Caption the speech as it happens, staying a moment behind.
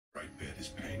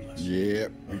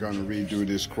Yep, we're gonna redo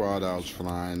this quad. I was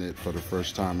flying it for the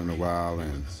first time in a while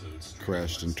and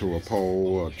crashed into a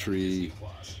pole, a tree.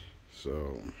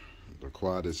 So the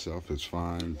quad itself is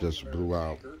fine, just blew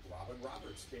out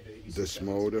this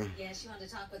motor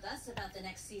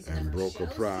and broke a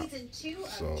prop.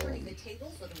 So I'm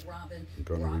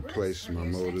gonna replace my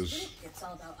motors.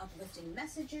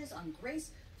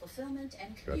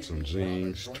 Got some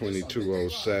Zings,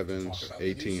 2207s,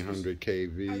 1800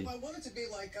 kV. I wanted to be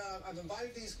like, I've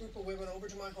invited these group of women over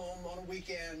to my home on a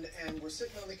weekend, and we're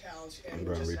sitting on the couch. And I'm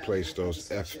going to replace those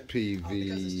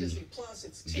FPV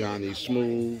Johnny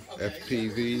Smooth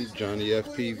FPV, Johnny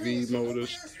FPV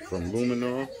motors from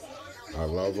Luminar. I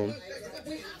love them,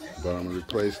 but I'm going to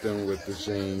replace them with the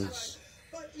Zings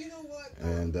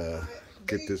and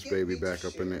get this baby back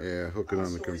up in the air, hook it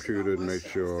on the computer to make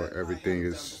sure everything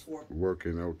is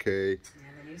working okay,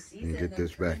 and get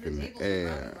this back in the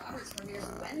air.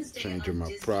 Changing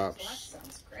my props.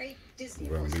 I'm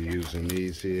going to be using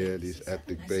these here, these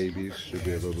Epic babies. Should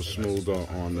be a little smoother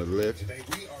on the lift.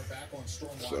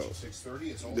 So,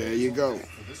 there you go.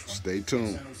 Stay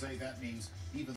tuned.